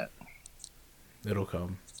to it yet. It'll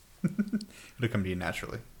come. It'll come to you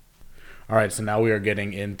naturally. All right, so now we are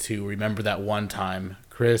getting into Remember That One Time.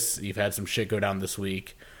 Chris, you've had some shit go down this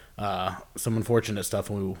week. Some unfortunate stuff,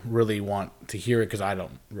 and we really want to hear it because I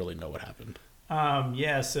don't really know what happened.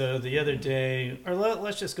 So the other day, or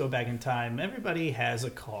let's just go back in time. Everybody has a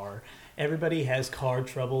car, everybody has car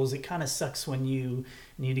troubles. It kind of sucks when you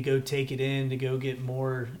need to go take it in to go get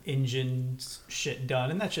more engine shit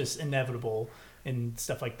done, and that's just inevitable and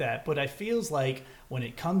stuff like that. But I feels like when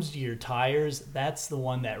it comes to your tires, that's the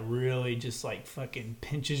one that really just like fucking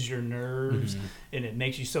pinches your nerves, and it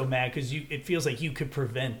makes you so mad because it feels like you could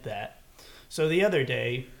prevent that. So the other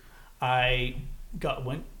day, I got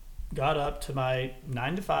up to my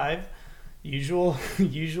 9 to 5 usual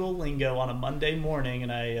lingo on a Monday morning,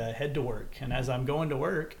 and I head to work. And as I'm going to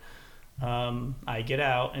work, I get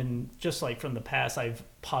out, and just like from the past, I've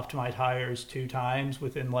popped my tires 2 times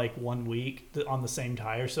within like 1 week on the same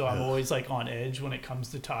tire. So I'm always like on edge when it comes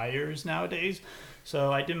to tires nowadays.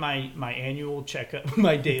 So I did my annual checkup,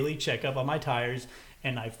 my daily checkup on my tires,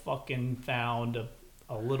 and I fucking found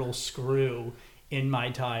a little screw in my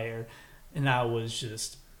tire, and I was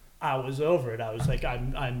over it. I was like,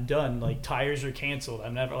 I'm done. Like, tires are canceled.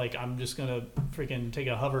 I'm just gonna freaking take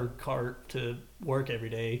a hover cart to work every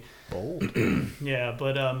day. Bold. Yeah,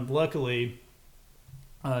 but luckily,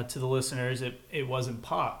 to the listeners, it wasn't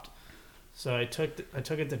popped. So I took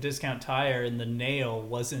it to Discount Tire, and the nail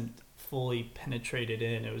wasn't fully penetrated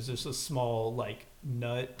in. It was just a small like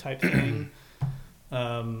nut type thing.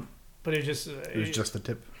 But it was just the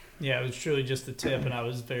tip. Yeah, it was truly just the tip, and I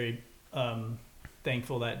was very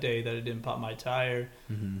thankful that day that it didn't pop my tire.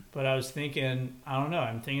 But I was thinking, I don't know,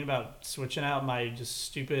 I'm thinking about switching out my just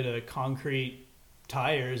stupid concrete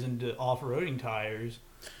tires into off-roading tires,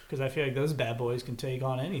 because I feel like those bad boys can take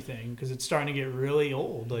on anything, because it's starting to get really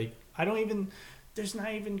old. Like, there's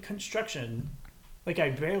not even construction. Like,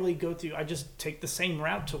 I barely go through, I just take the same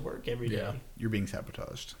route to work every day. Yeah, you're being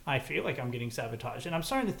sabotaged. I feel like I'm getting sabotaged. And I'm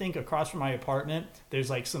starting to think across from my apartment, there's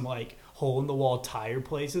like some like hole-in-the-wall tire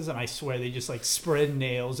places, and I swear they just like spread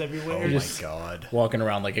nails everywhere. Oh my God. Walking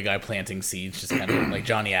around like a guy planting seeds, just kind of like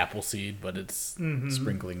Johnny Appleseed, but it's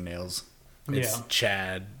Sprinkling nails. it's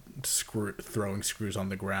Chad throwing screws on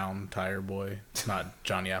the ground, tire boy. It's not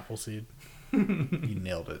Johnny Appleseed. You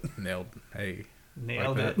nailed it. Hey.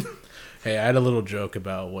 Nailed like it. Hey, I had a little joke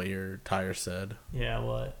about what your tire said. Yeah,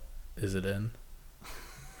 what? Is it in?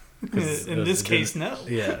 In this case, no.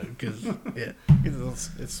 Yeah, because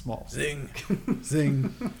It's small. zing,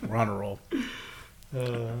 zing. We're on a roll.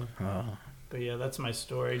 But yeah, that's my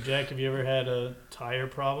story. Jack, have you ever had a tire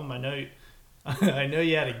problem? I know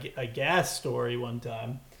you had a gas story one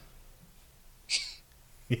time.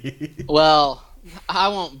 Well, I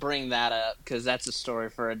won't bring that up because that's a story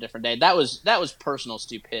for a different day. That was personal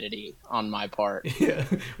stupidity on my part. Yeah,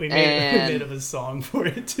 we made up a song for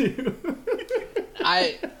it too.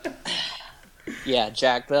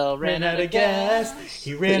 Jack Bell ran out of gas.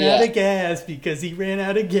 He ran out of gas because he ran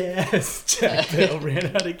out of gas. Jack Bell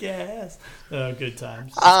ran out of gas. Oh, good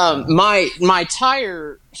times. My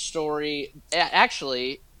tire story,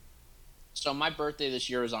 actually, so my birthday this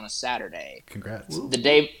year was on a Saturday. Congrats. Ooh.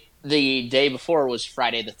 The day before was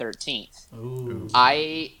Friday the 13th. Ooh.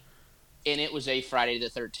 And it was a Friday the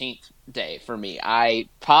 13th day for me. I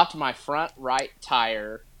popped my front right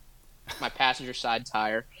tire, my passenger side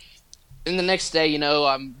tire. And the next day,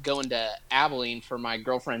 I'm going to Abilene for my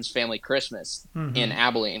girlfriend's family Christmas in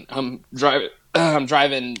Abilene. I'm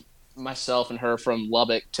driving myself and her from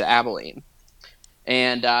Lubbock to Abilene.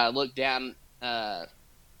 And I looked down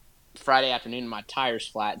Friday afternoon and my tire's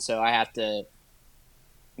flat, so I have to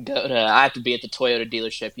be at the Toyota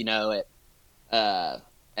dealership,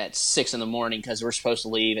 at 6 a.m. because we're supposed to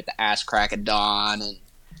leave at the ass crack of dawn,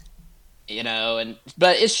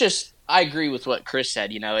 but it's just, I agree with what Chris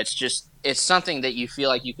said. It's something that you feel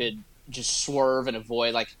like you could just swerve and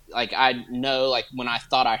avoid. Like I know, like when I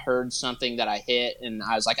thought I heard something that I hit, and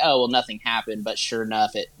I was like, oh well, nothing happened, but sure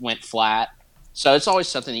enough, it went flat. So it's always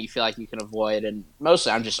something that you feel like you can avoid, and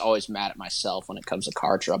mostly I'm just always mad at myself when it comes to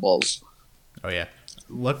car troubles. Oh yeah.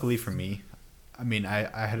 Luckily for me, I mean,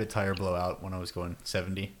 I had a tire blowout when I was going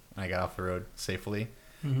 70, and I got off the road safely.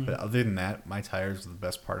 But other than that, my tires are the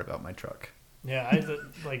best part about my truck. Yeah,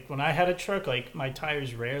 like when I had a truck, like my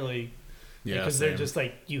tires rarely, because they're just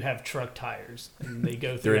like, you have truck tires and they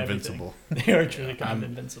go through. They're everything. invincible. They are truly kind of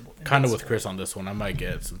invincible. Kind of with Chris on this one. I might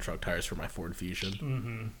get some truck tires for my Ford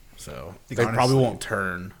Fusion. So they Honestly, probably won't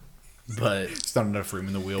turn, but it's not enough room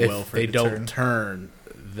in the wheel if well for they it to don't turn,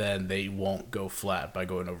 then they won't go flat by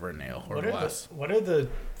going over a nail or less. What are the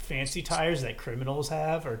fancy tires that criminals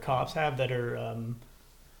have or cops have that are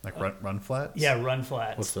like run flats? Yeah, run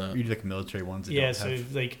flats. What's that? You do like military ones that Yeah, don't so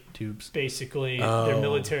have like tubes. basically they're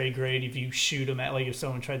military grade. If you shoot them at, like if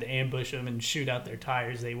someone tried to ambush them and shoot out their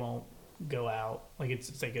tires, they won't go out. Like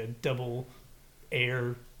it's like a double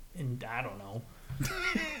air, and I don't know.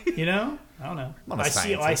 You know, I don't know. I'm not a I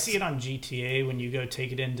see scientist. it on GTA when you go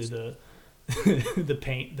take it into the the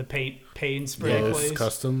paint and spray Los place.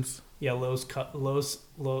 Customs. Yeah, Los,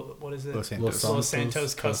 what is it? Los Santos. Los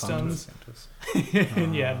Santos Customs. Santos.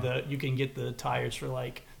 And you can get the tires for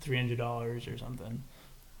like $300 or something.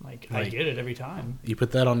 Like I get it every time. You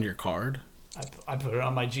put that on your card? I put it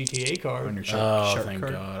on my GTA card. On your Oh, shark thank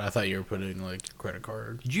card. God. I thought you were putting like your credit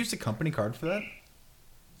card. Did you use a company card for that?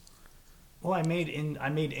 Well, I made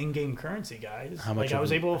in-game currency, guys. How much I of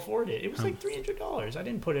was it? able to afford it. It was like $300. I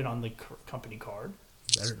didn't put it on the company card.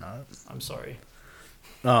 Better not. I'm sorry.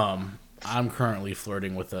 I'm currently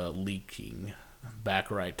flirting with a leaking back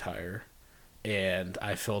right tire, and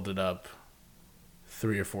I filled it up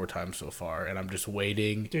 3 or 4 times so far, and I'm just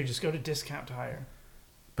waiting. Dude, just go to Discount Tire.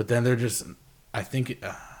 But then they're just, I think,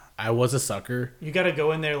 I was a sucker. You got to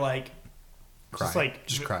go in there like, Cry.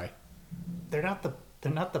 Just cry. They're not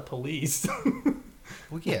the police.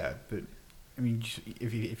 Well, yeah, but I mean,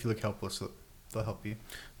 if you look helpless, they'll help you.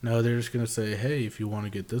 No, they're just gonna say, hey, if you want to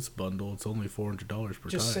get this bundle, it's only $400 per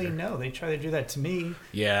Just tire. say no. They try to do that to me.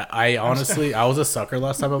 Yeah, I honestly, I was a sucker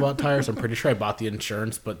last time I bought tires. I'm pretty sure I bought the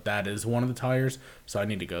insurance, but that is one of the tires, so I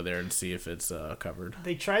need to go there and see if it's covered.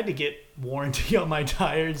 They tried to get warranty on my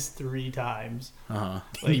tires 3 times. Like,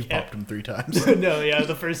 you popped them 3 times. No, yeah,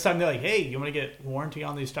 the first time they're like, "Hey, you want to get warranty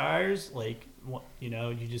on these tires? Like,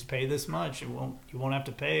 you just pay this much. You won't have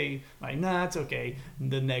to pay." I'm like, nah, it's okay.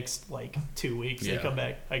 The next like 2 weeks, they Yeah. come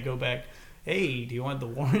back. I go back. Hey, do you want the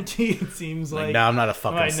warranty? It seems like No, I'm not a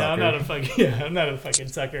fucking I'm like, sucker. No, I'm not a fucking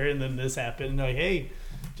sucker. And then this happened. And they're like, hey,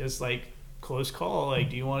 just like close call. Like,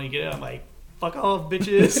 do you want to get it? I'm like, fuck off,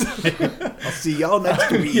 bitches. I'll see y'all next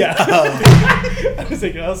week. Yeah. I was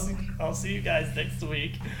like, I'll see you guys next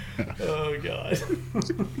week. Oh god.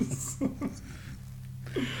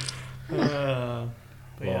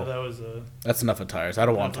 But yeah, that was a. That's enough of tires. I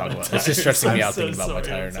don't want to talk about it. It's just stressing me I'm out so thinking about my sorry,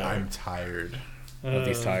 tire I'm now. I'm tired Of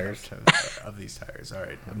these tires. of these tires. All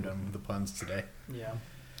right, I'm done with the puns today. Yeah.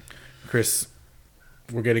 Chris,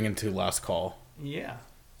 we're getting into last call. Yeah.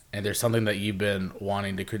 And there's something that you've been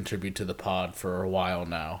wanting to contribute to the pod for a while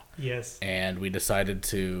now. Yes. And we decided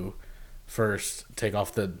to first take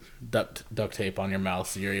off the duct tape on your mouth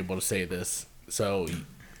so you're able to say this. So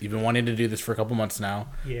you've been wanting to do this for a couple months now.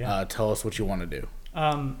 Yeah. Tell us what you want to do.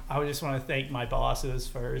 I would just want to thank my bosses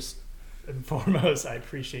first and foremost. I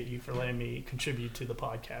appreciate you for letting me contribute to the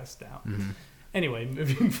podcast now. Mm-hmm. Anyway,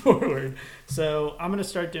 moving forward. So I'm going to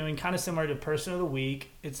start doing kind of similar to Person of the Week.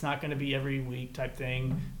 It's not going to be every week type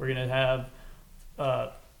thing. We're going to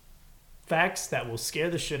have facts that will scare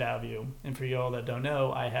the shit out of you. And for y'all that don't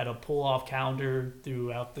know, I had a pull-off calendar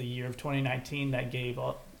throughout the year of 2019 that gave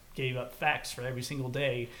up facts for every single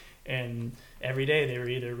day. And every day they were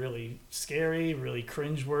either really scary, really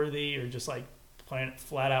cringeworthy, or just like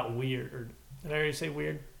flat out weird. Or did I already say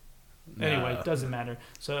weird? Anyway, it doesn't matter.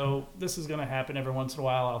 So this is going to happen every once in a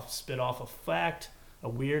while. I'll spit off a fact, a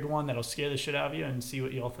weird one that'll scare the shit out of you, and see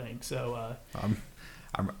what y'all think. So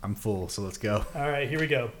I'm full, so let's go. all right, here we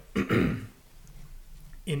go.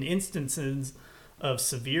 In instances of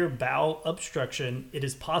severe bowel obstruction, it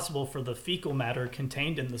is possible for the fecal matter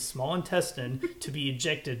contained in the small intestine to be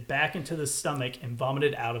ejected back into the stomach and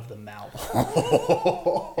vomited out of the mouth.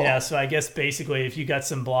 Yeah, so I guess basically if you got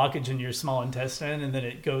some blockage in your small intestine and then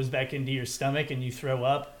it goes back into your stomach and you throw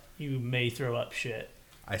up, you may throw up shit.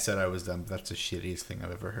 I said I was done, but that's the shittiest thing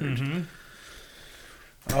I've ever heard. Mm-hmm.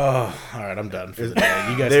 Oh, all right, I'm done for the day.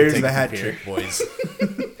 You guys There's can take the it hat from here. trick, boys.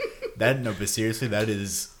 But seriously, that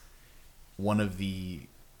is one of the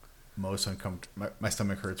most uncomfortable. My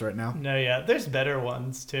stomach hurts right now. No, yeah, there's better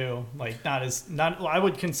ones too. Like I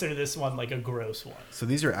would consider this one like a gross one. So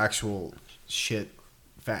these are actual shit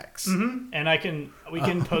facts. Mm-hmm. And we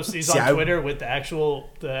can post these See, on Twitter with the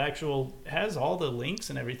actual has all the links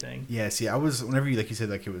and everything. Yeah, see, I was, whenever you said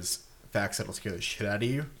like it was facts that'll scare the shit out of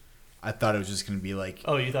you, I thought it was just going to be like,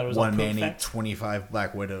 Oh, you thought it was one all man poop ate facts? 25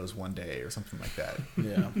 Black Widows one day or something like that.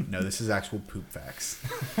 Yeah. No, this is actual poop facts.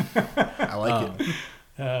 I like it.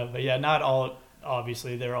 But yeah, not all.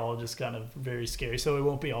 Obviously, they're all just kind of very scary, so it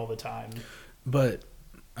won't be all the time. But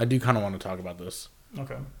I do kind of want to talk about this.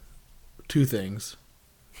 Okay. 2 things.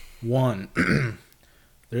 One,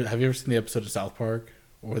 have you ever seen the episode of South Park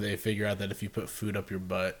where they figure out that if you put food up your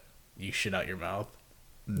butt, you shit out your mouth?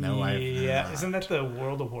 No, Yeah, isn't that the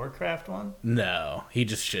World of Warcraft one? No, he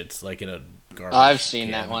just shits like in a garbage. I've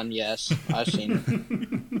seen can. that one. Yes, I've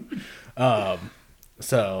seen it.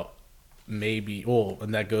 So maybe,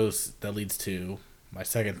 and that leads to my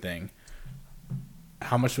second thing.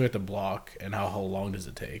 How much do we have to block, and how long does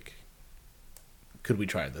it take? Could we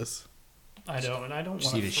try this? I don't want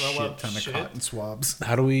Just to need a throw shit up ton of shit. cotton swabs.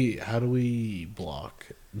 How do we block?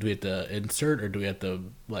 Do we have to insert or do we have to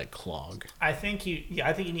like clog? I think you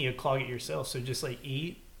need to clog it yourself. So just like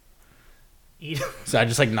eat. So I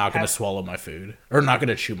just like not gonna swallow my food or not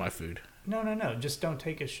gonna chew my food. No. Just don't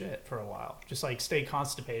take a shit for a while. Just like stay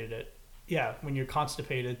constipated. When you're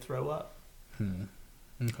constipated, throw up.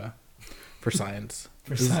 Okay. For science.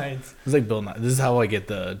 For science. It's like Bill Nye. This is how I get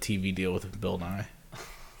the TV deal with Bill Nye.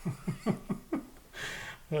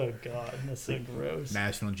 Oh God, that's so gross.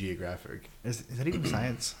 National Geographic. Is that even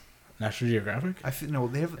science? National Geographic? I feel no.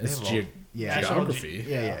 They have Geography.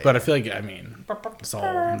 Yeah. But I feel like it's all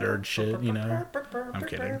nerd shit, you know. I'm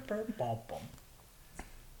kidding.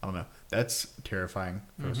 I don't know. That's terrifying.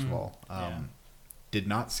 First of all, did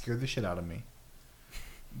not scare the shit out of me,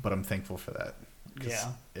 but I'm thankful for that.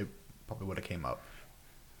 Yeah, it probably would have came up.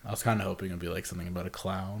 I was kind of hoping it'd be like something about a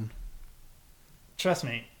clown. Trust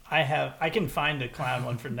me, I can find a clown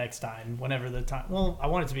one for next time, whenever the time. Well, I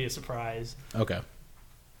want it to be a surprise. Okay.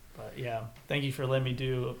 But yeah, thank you for letting me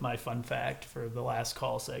do my fun fact for the last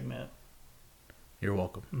call segment. You're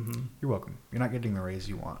welcome. Mm-hmm. You're welcome. You're not getting the raise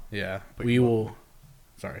you want. Yeah, but we will.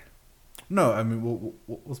 Sorry. No, I mean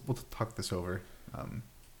we'll talk this over.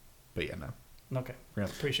 But yeah, no. Okay.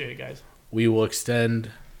 Appreciate it, guys. We will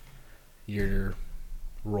extend your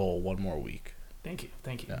role one more week. Thank you.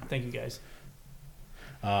 Yeah. Thank you, guys.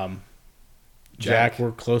 Jack,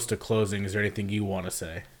 we're close to closing. Is there anything you want to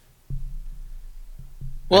say?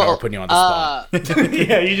 Well, we're putting you on the spot.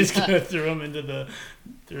 Yeah, you just kind of threw him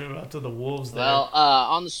out to the wolves there. Well,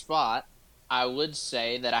 on the spot, I would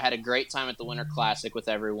say that I had a great time at the Winter Classic with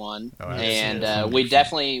everyone, and we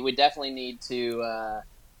definitely need to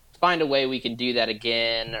find a way we can do that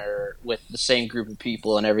again, or with the same group of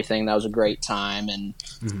people and everything. That was a great time, and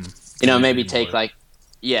maybe take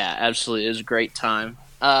absolutely, it was a great time.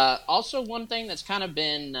 Also, one thing that's kind of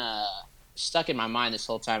been stuck in my mind this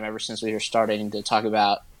whole time, ever since we were starting to talk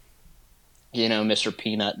about, Mr.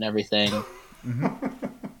 Peanut and everything.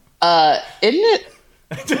 Isn't it?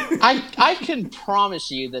 I can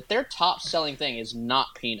promise you that their top selling thing is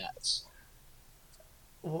not peanuts.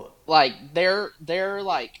 Like they're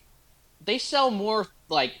like, they sell more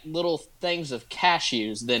like little things of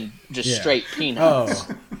cashews than just straight peanuts.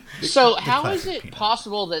 Oh. So how is it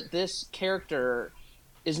possible that this character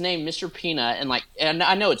is named Mr. Peanut, and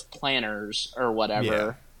I know it's Planters or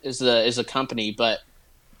whatever is the company, but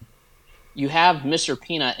you have Mr.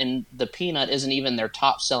 Peanut and the peanut isn't even their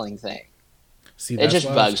top selling thing. See, it just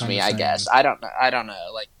bugs me, I guess. I don't know.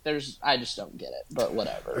 Like I just don't get it, but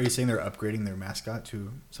whatever. Are you saying they're upgrading their mascot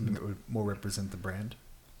to something that would more represent the brand?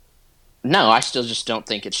 No, I still just don't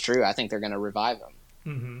think it's true. I think they're going to revive him.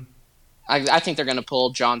 Mm-hmm. I think they're going to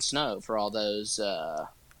pull Jon Snow for all those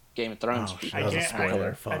Game of Thrones people. That was a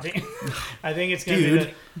spoiler. I think it's going to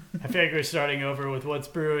be I feel like we're starting over with what's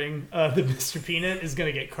brewing. The Mr. Peanut is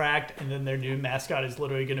going to get cracked, and then their new mascot is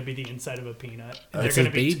literally going to be the inside of a peanut. And it's a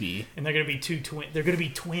baby. And they're going to be They're going to be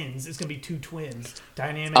twins. It's going to be two twins.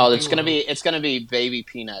 Dynamic. Oh, it's going to be Baby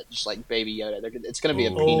Peanut, just like Baby Yoda. It's going to be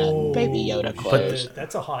a Peanut Baby Yoda clothes.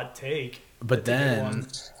 That's a hot take. But then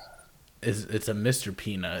it's a Mr.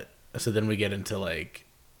 Peanut. So then we get into like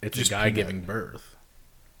it's just a guy giving birth.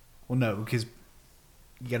 Well, no, because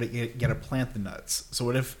you gotta plant the nuts. So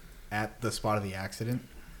what if at the spot of the accident,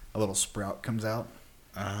 a little sprout comes out,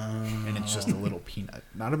 and it's just a little peanut,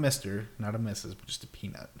 not a Mr., not a Mrs., but just a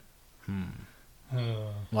peanut. A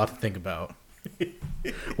lot to think about.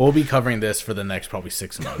 We'll be covering this for the next probably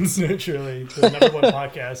 6 months. Truly, the number one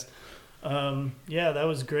podcast. That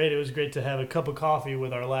was great. It was great to have a cup of coffee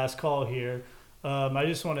with our last call here. I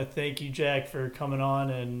just want to thank you, Jack, for coming on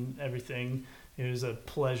and everything. It was a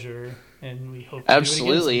pleasure, and we hope to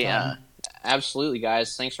absolutely, do it again sometime. Absolutely,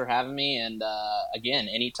 guys. Thanks for having me, and again,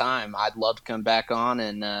 anytime. I'd love to come back on,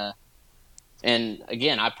 and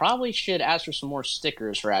again, I probably should ask for some more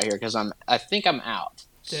stickers for out here because I think I'm out.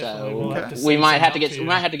 Definitely. So we might have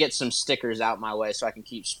to get some stickers out my way so I can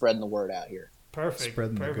keep spreading the word out here. Perfect.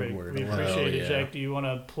 Spreading the good word. We appreciate it, Jack. Do you want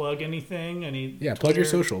to plug anything? Plug your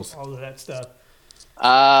socials. All of that stuff.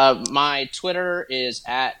 My Twitter is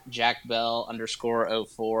at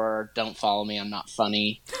JackBell_04. Don't follow me. I'm not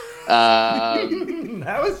funny.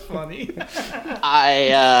 That was funny.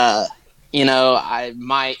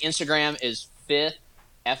 my Instagram is fifth,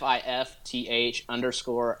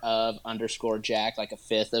 FIFTH_of_Jack, like a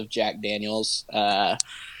fifth of Jack Daniels.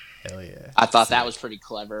 Hell yeah! I thought that was pretty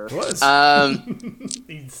clever. It was. I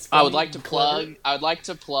would like to plug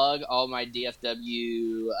all my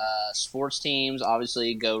DFW sports teams.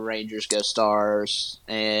 Obviously, go Rangers, go Stars,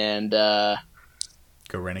 and go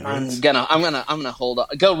Go Renegades. I'm gonna hold on.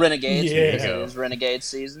 Go Renegades. Yeah. Because it is Renegade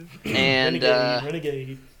season, and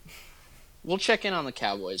Renegade. we'll check in on the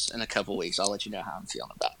Cowboys in a couple weeks. I'll let you know how I'm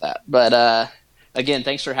feeling about that. But again,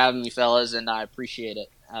 thanks for having me, fellas, and I appreciate it.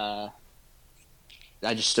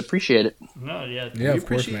 I just appreciate it. No, yeah. Yeah, of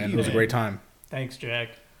course, man. It was a great time. Thanks, Jack.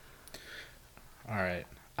 All right.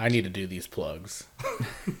 I need to do these plugs.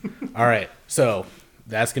 All right. So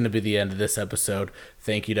that's going to be the end of this episode.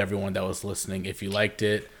 Thank you to everyone that was listening. If you liked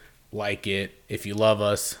it, like it. If you love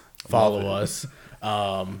us, follow us.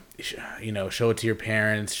 Show it to your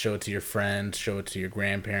parents, show it to your friends, show it to your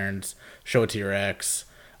grandparents, show it to your ex.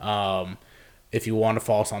 If you want to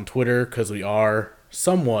follow us on Twitter, because we are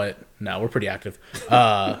we're pretty active,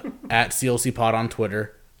 at CLC Pod on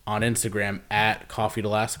Twitter, on Instagram, at Coffee to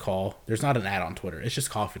Last Call. There's not an ad on Twitter. It's just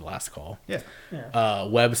Coffee to Last Call. Yeah.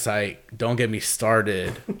 Website, don't get me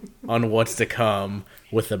started on what's to come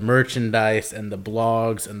with the merchandise and the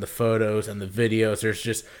blogs and the photos and the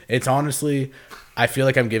videos. It's honestly, I feel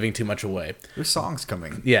like I'm giving too much away. There's songs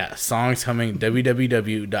coming. Yeah, songs coming.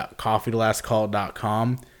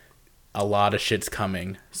 www.coffeetolastcall.com. A lot of shit's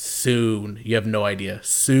coming soon. You have no idea.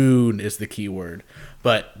 Soon is the key word.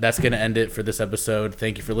 But that's going to end it for this episode.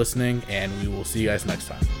 Thank you for listening, and we will see you guys next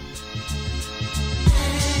time.